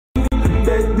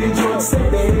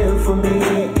for me.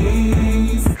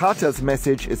 Kartel's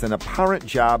message is an apparent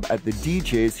jab at the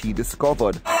DJs he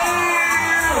discovered,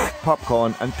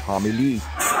 Popcorn and Tommy Lee,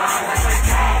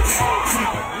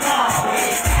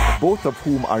 both of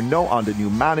whom are now under new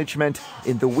management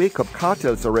in the wake of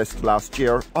Kartel's arrest last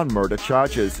year on murder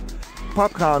charges.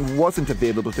 Popcorn wasn't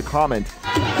available to comment.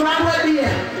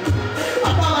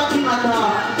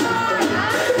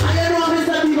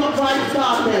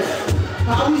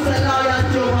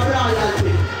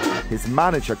 His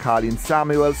manager, Colin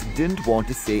Samuels, didn't want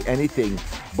to say anything,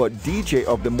 but DJ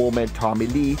of the moment, Tommy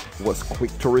Lee, was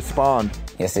quick to respond.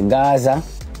 You see, Gaza,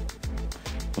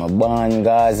 I'm born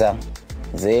Gaza,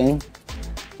 Zing,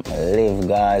 I live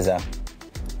Gaza,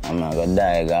 I'm gonna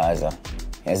die Gaza.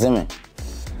 You see me?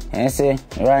 You see,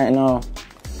 right now,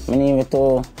 I need even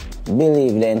to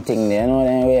believe them thing there, you know what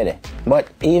I mean? But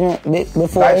even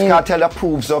before... Vybz Kartel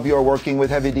approves of your working with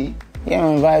Heavy D? Yeah,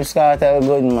 man, Vybz Kartel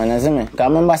good, man, you see me? Because I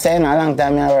remember saying a long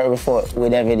time I worked before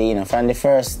with Heavy D, you know, from the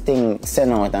first thing,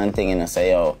 send out and thing, you know,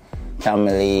 say, yo,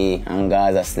 Tommy Lee and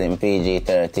Gaza Slim,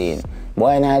 PG-13.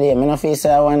 Boy, in idea, I don't feel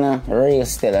say I want to real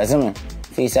still, you see me?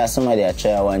 Feel say somebody a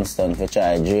try one stunt for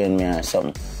try to drain me or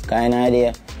something. Kind of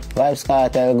idea, Vybz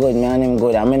Kartel good, me and him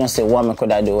good, and I don't say what I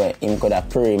could have do it, him could have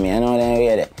pre me, you know what I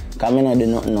mean? Because I don't do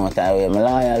nothing out that way, I'm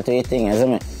loyal to your thing, you see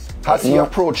me? Has he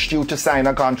approached you to sign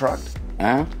a contract?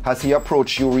 Huh? Has he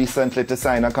approached you recently to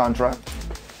sign a contract?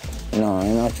 No,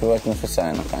 he's not working for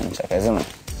sign a contract, isn't it?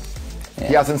 Yeah.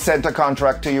 He hasn't sent a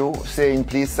contract to you saying,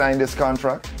 please sign this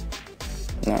contract?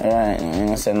 Not right, no. He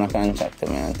not send a contract to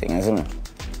me and thing, isn't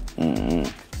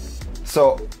it?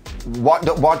 So,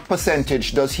 what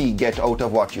percentage does he get out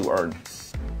of what you earn?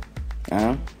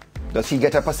 Huh? Does he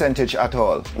get a percentage at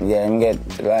all? Yeah, he get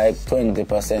like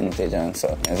 20% and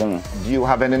so, isn't it? Do you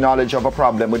have any knowledge of a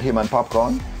problem with him and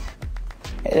Popcorn?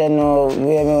 I don't know,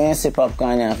 when you see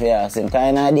Popcorn, you have to ask him.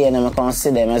 Because I idea I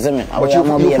consider him, isn't it? But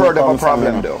you've heard of a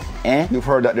problem though? Eh? You've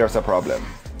heard that there's a problem?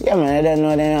 Yeah, man, I don't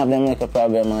know they have them like a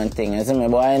problem and thing, isn't it?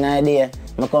 But I have an idea,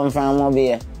 I come from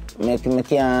Mobile, I'm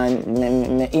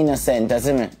innocent,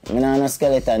 isn't it? I don't have no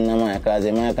skeleton in my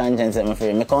closet, my conscience is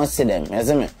free. I consider them,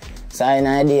 isn't it? So I have an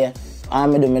idea,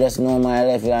 all I do, I just know my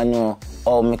life and know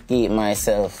how I keep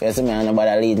myself, you see me, and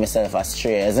nobody lead myself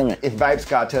astray, isn't it? If Vybz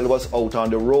Kartel was out on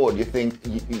the road, you think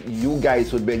you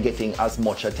guys would be getting as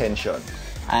much attention?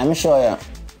 I'm sure you.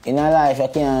 In a life, you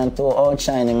can't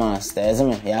outshine the master,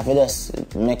 isn't it? You have to just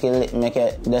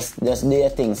just do your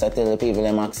things until the people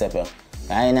them accept you.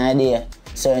 I have an idea,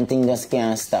 certain things just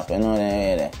can't stop, you know what I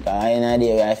mean? Because I have an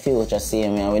idea where I future see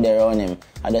him and we're there around him.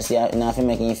 I just have to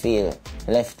make him feel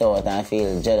left out and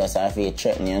feel jealous or feel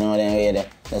threatened, you know what I mean?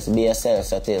 Just be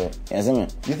yourself until, you see me?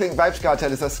 You think Vybz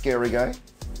Kartel is a scary guy?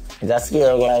 He's a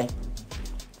scary guy.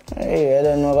 Hey, I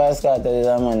don't know Vybz Kartel is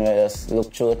a man where just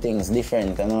look through things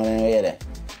different, you know what I mean?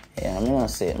 Yeah, I'm not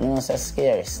say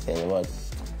scary still, but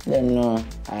I don't know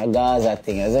a Gaza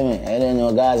thing, you see me? I don't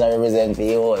know Gaza represent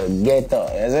the whole ghetto,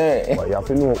 you see me? But you have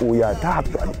to know who you are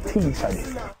talking to and the things are